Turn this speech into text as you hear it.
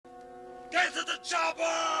Get to the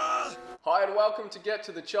chopper! Hi and welcome to Get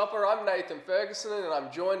to the Chopper. I'm Nathan Ferguson and I'm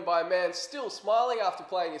joined by a man still smiling after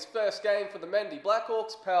playing his first game for the Mendi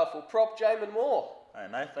Blackhawks, powerful prop Jaymon Moore. Hey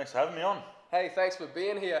Nate, thanks for having me on. Hey, thanks for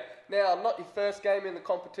being here. Now, not your first game in the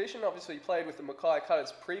competition. Obviously, you played with the Mackay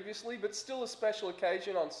Cutters previously, but still a special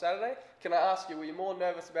occasion on Saturday. Can I ask you, were you more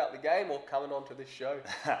nervous about the game or coming on to this show?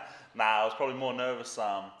 Nah, I was probably more nervous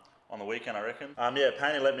on the weekend, I reckon.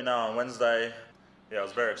 Paney let me know on Wednesday. Yeah, I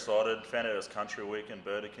was very excited. Found out it was country week in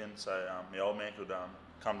Burdekin, so my old man could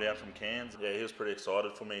come down from Cairns. Yeah, he was pretty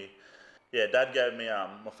excited for me. Yeah, Dad gave me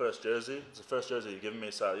my first jersey. It's the first jersey he'd given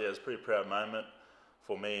me, so yeah, it was a pretty proud moment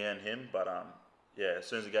for me and him. But yeah, as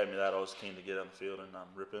soon as he gave me that, I was keen to get on the field and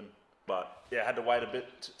rip in. But yeah, I had to wait a bit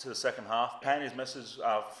to the second half. Paney's message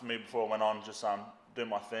for me before I went on, just do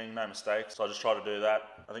my thing, no mistakes. So I just tried to do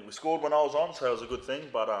that. I think we scored when I was on, so it was a good thing.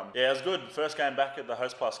 But yeah, it was good. First game back at the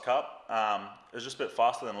Host Plus Cup. It was just a bit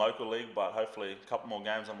faster than local league, but hopefully a couple more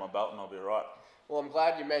games on my belt and I'll be all right. Well, I'm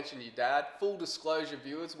glad you mentioned your dad. Full disclosure,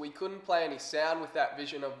 viewers, we couldn't play any sound with that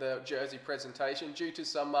vision of the jersey presentation due to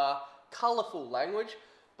some colourful language.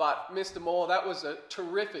 But Mr. Moore, that was a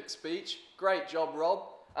terrific speech. Great job, Rob.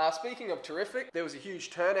 Speaking of terrific, there was a huge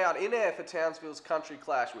turnout in Ayr for Townsville's country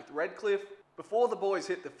clash with Redcliffe. Before the boys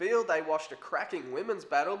hit the field, they watched a cracking women's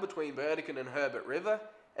battle between Burdekin and Herbert River,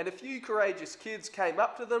 and a few courageous kids came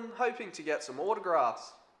up to them hoping to get some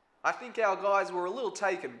autographs. I think our guys were a little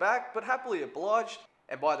taken back, but happily obliged,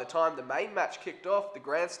 and by the time the main match kicked off, the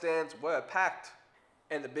grandstands were packed.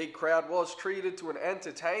 And the big crowd was treated to an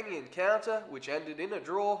entertaining encounter, which ended in a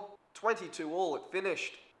draw. 22-all it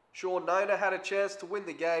finished. Sean Nona had a chance to win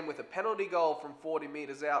the game with a penalty goal from 40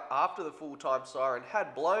 metres out after the full-time siren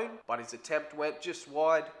had blown, but his attempt went just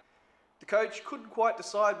wide. The coach couldn't quite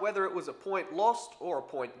decide whether it was a point lost or a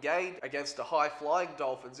point gained against a high-flying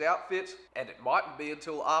Dolphins outfit, and it mightn't be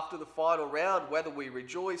until after the final round whether we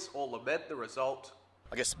rejoice or lament the result.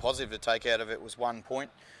 I guess the positive to take out of it was 1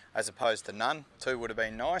 point as opposed to none. 2 would have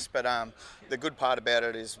been nice, but the good part about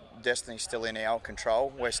it is destiny's still in our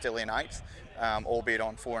control. We're still in 8th, albeit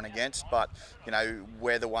on for and against, but you know,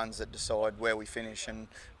 we're the ones that decide where we finish, and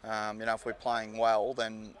you know, if we're playing well,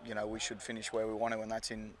 then you know, we should finish where we want to, and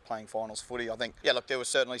that's in playing finals footy. I think, yeah, look, there were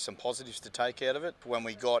certainly some positives to take out of it. When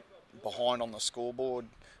we got behind on the scoreboard,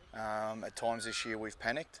 at times this year we've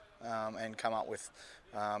panicked and come up with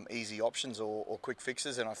easy options or quick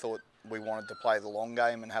fixes, and I thought we wanted to play the long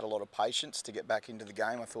game and had a lot of patience to get back into the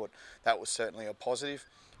game. I thought that was certainly a positive.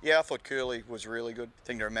 Yeah, I thought Curley was really good.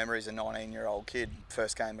 Thing to remember, he's a 19-year-old kid,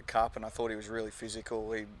 first game of Cup, and I thought he was really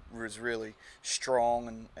physical. He was really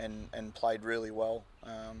strong and played really well.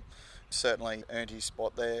 Certainly earned his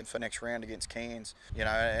spot there for next round against Cairns. You know,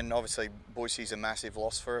 and obviously Boise's a massive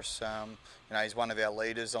loss for us. You know, he's one of our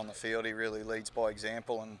leaders on the field. He really leads by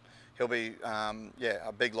example, and he'll be,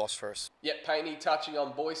 a big loss for us. Yep, Paney touching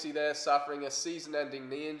on Boise there, suffering a season-ending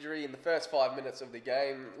knee injury in the first 5 minutes of the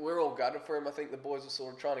game. We're all gutted for him. I think the boys were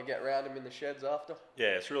sort of trying to get around him in the sheds after. Yeah,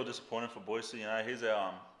 it's real disappointing for Boise. You know, he's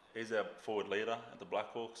our forward leader at the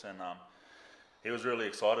Blackhawks, and he was really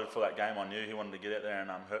excited for that game. I knew he wanted to get out there and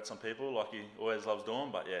hurt some people like he always loves doing.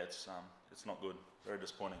 But yeah, it's not good. Very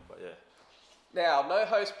disappointing. But yeah. Now, no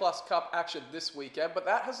Host Plus Cup action this weekend, but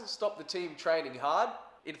that hasn't stopped the team training hard.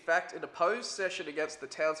 In fact, an opposed session against the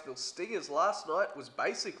Townsville Stingers last night was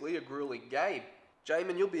basically a grueling game.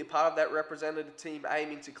 Jaymon, you'll be a part of that representative team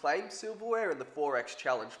aiming to claim silverware in the 4X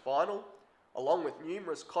Challenge final, along with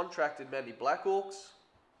numerous contracted Mendi Blackhawks.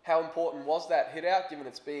 How important was that hit out, given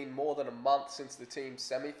it's been more than a month since the team's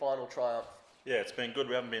semi-final triumph? Yeah, it's been good.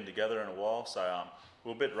 We haven't been together in a while, so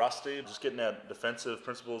we're a bit rusty. Just getting our defensive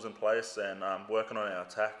principles in place and working on our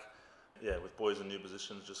attack. Yeah, with boys in new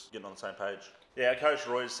positions, just getting on the same page. Yeah, Coach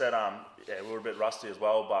Roy said we were a bit rusty as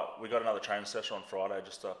well, but we got another training session on Friday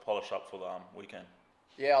just to polish up for the weekend.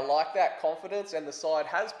 Yeah, I like that confidence, and the side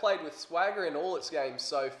has played with swagger in all its games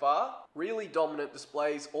so far. Really dominant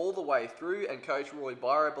displays all the way through, and Coach Roy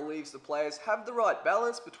Byro believes the players have the right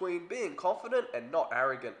balance between being confident and not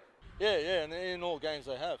arrogant. Yeah, and in all games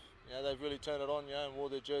they have. You know, they've really turned it on, you know, and wore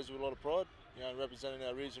their jersey with a lot of pride, you know, and representing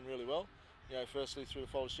our region really well. You know, firstly through the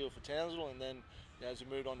Fold Shield for Townsville, and then you know, as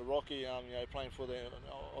we moved on to Rocky, you know, playing for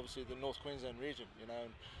obviously the North Queensland region, you know,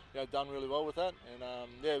 and you know, done really well with that, and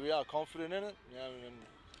yeah, we are confident in it, you know, and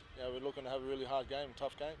you know, we're looking to have a really hard game,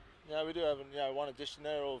 tough game. You know, we do have one addition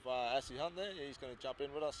there of Assy Hunt there. He's going to jump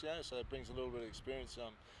in with us, you know, so it brings a little bit of experience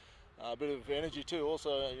a bit of energy too. Also,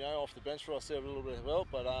 off the bench for us there, a little bit of help.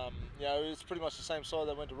 But it's pretty much the same side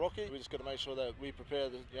that went to Rocky. We just got to make sure that we prepare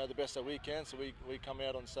the best that we can, so we come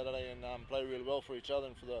out on Saturday and play really well for each other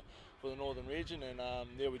and for the Northern region, and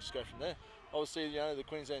we just go from there. Obviously, the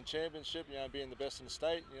Queensland Championship, being the best in the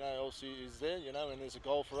state, obviously is there, and there's a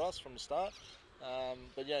goal for us from the start.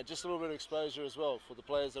 But just a little bit of exposure as well for the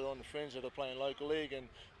players that are on the fringe that are playing local league, and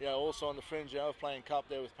also on the fringe, playing cup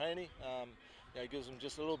there with Paney. It gives them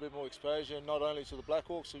just a little bit more exposure, not only to the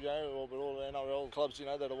Blackhawks, but all the NRL clubs,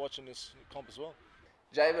 that are watching this comp as well.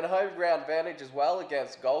 Jaymon, home ground advantage as well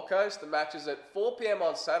against Gold Coast. The match is at 4 p.m.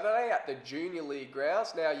 on Saturday at the Junior League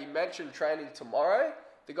grounds. Now, you mentioned training tomorrow.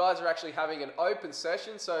 The guys are actually having an open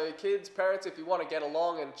session, so kids, parents, if you want to get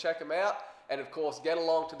along and check them out, and of course get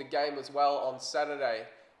along to the game as well on Saturday.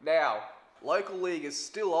 Now, local league is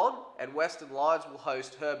still on, and Western Lions will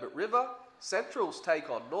host Herbert River, Centrals take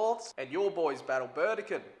on Norths, and your boys battle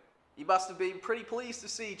Burdekin. You must have been pretty pleased to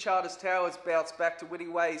see Charters Towers bounce back to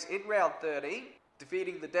winning ways in round 13,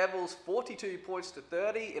 defeating the Devils 42 points to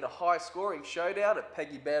 30 in a high-scoring showdown at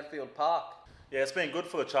Peggy Banfield Park. Yeah, it's been good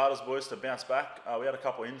for the Charters boys to bounce back. We had a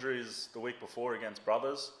couple of injuries the week before against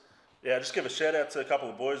Brothers. Yeah, just give a shout out to a couple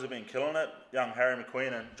of boys who've been killing it. Young Harry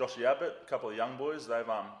McQueen and Josh Abbott, a couple of young boys. They've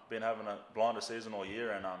been having a blinder season all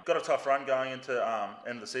year and got a tough run going into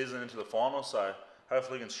end of the season, into the final. So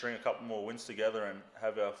hopefully we can string a couple more wins together and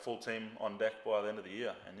have a full team on deck by the end of the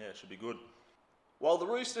year. And it should be good. While the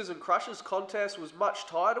Roosters and Crushers contest was much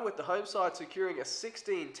tighter, with the home side securing a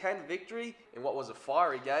 16-10 victory in what was a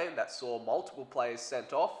fiery game that saw multiple players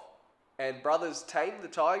sent off, and Brothers tamed the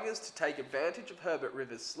Tigers to take advantage of Herbert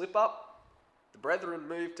River's slip-up, the Brethren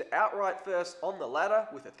moved to outright first on the ladder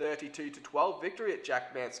with a 32-12 victory at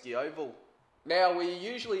Jack Manske Oval. Now, we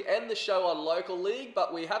usually end the show on local league,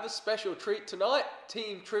 but we have a special treat tonight.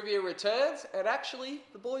 Team Trivia returns, and actually,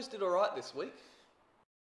 the boys did alright this week.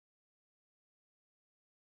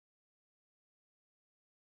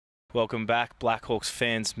 Welcome back, Blackhawks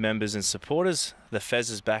fans, members and supporters. The Fez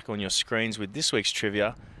is back on your screens with this week's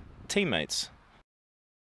trivia, Teammates.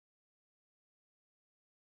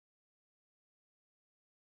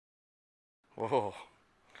 Whoa,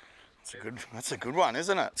 that's a good one,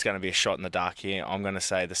 isn't it? It's going to be a shot in the dark here. I'm going to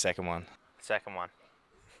say the second one. Second one.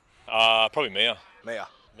 Probably Mia. Mia.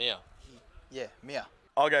 Yeah, Mia.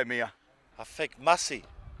 I'll go Mia. I think Massey.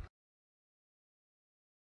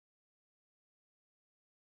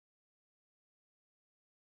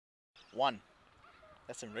 One.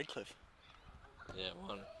 That's in Redcliffe. Yeah,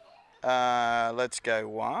 one. Let's go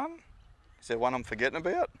one. Is there one I'm forgetting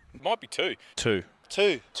about? Might be two. Two.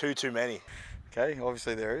 Two too many. Okay,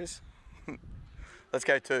 obviously there is. Let's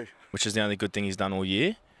go two. Which is the only good thing he's done all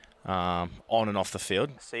year, on and off the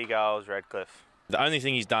field. Seagulls, Redcliffe. The only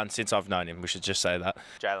thing he's done since I've known him, we should just say that.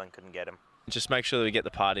 Jalen couldn't get him. Just make sure that we get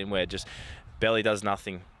the part in where just Belly does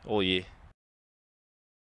nothing all year.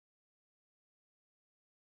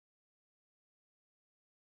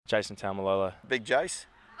 Jason Taumalolo. Big Jace.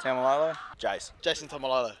 Taumalolo. Jason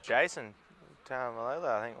Tamalolo. Jason Tamalolo,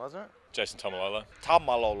 I think, wasn't it? Jason Tomalolo.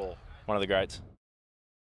 Tamalolo. One of the greats.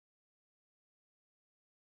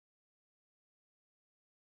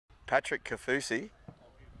 Patrick Kafusi.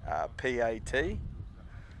 P-A-T.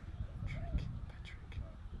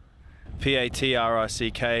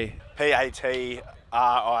 P-A-T-R-I-C-K. P-A-T-R-I-C-K.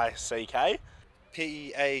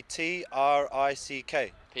 P-A-T-R-I-C-K.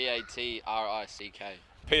 P-A-T-R-I-C-K.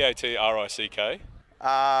 P-A-T-R-I-C-K.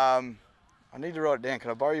 I need to write it down.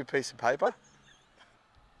 Can I borrow your piece of paper?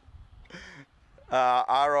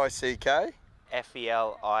 R-I-C-K.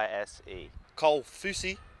 F-E-L-I-S-E. Cole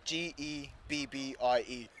Fusi.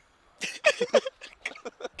 G-E-B-B-I-E.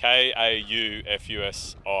 K-A-U-F-U-S-I.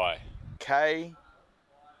 K-A-U-F-U-S-I.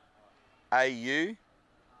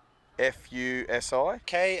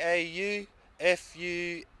 K-A-U-F-U-S-I.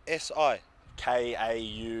 K-A-U-F-U-S-I.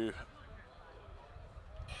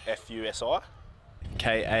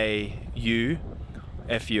 K-A-U-F-U-S-I.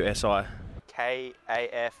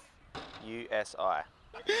 K-A-F-U-S-I.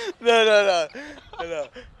 No.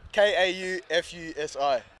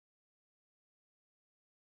 K-A-U-F-U-S-I.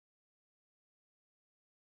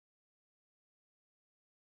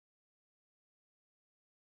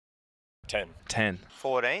 Ten.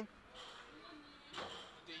 14.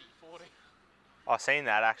 I seen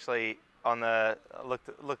that actually on the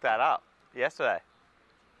looked that up yesterday.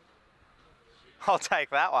 I'll take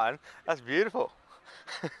that one. That's beautiful.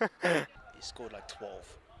 He scored like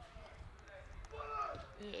 12.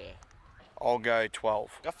 Yeah. I'll go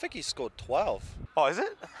 12. I think he scored 12. Oh, is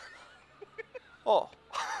it? Oh.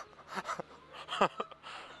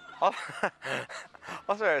 I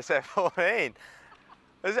thought it said 14.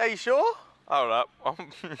 Are you sure? Hold up.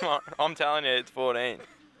 I'm telling you, it's 14.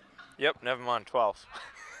 Yep, never mind, 12.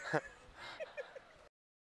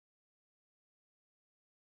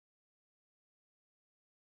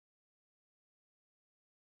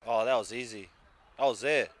 Oh, that was easy. I was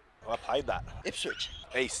there. I played that. Ipswich.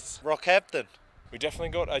 Easts. Rockhampton. We definitely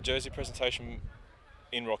got a jersey presentation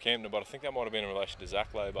in Rockhampton, but I think that might have been in relation to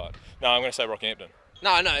Zach Lowe, but no, I'm going to say Rockhampton.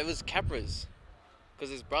 No, it was Capra's.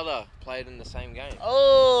 Because his brother played in the same game.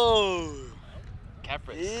 Oh!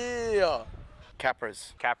 Capra's. Yeah.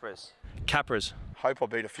 Capras. Capras. Hope I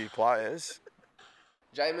beat a few players.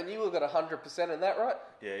 Jaymon, you got 100% in that, right?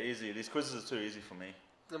 Yeah, easy. These quizzes are too easy for me.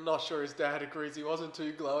 I'm not sure his dad agrees. He wasn't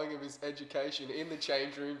too glowing of his education in the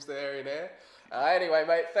change rooms there in air. Anyway,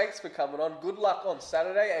 mate, thanks for coming on. Good luck on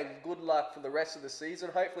Saturday and good luck for the rest of the season.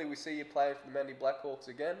 Hopefully we see you playing for the Mendi Blackhawks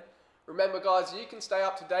again. Remember, guys, you can stay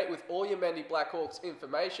up to date with all your Mendi Blackhawks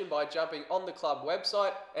information by jumping on the club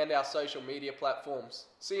website and our social media platforms.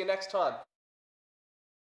 See you next time.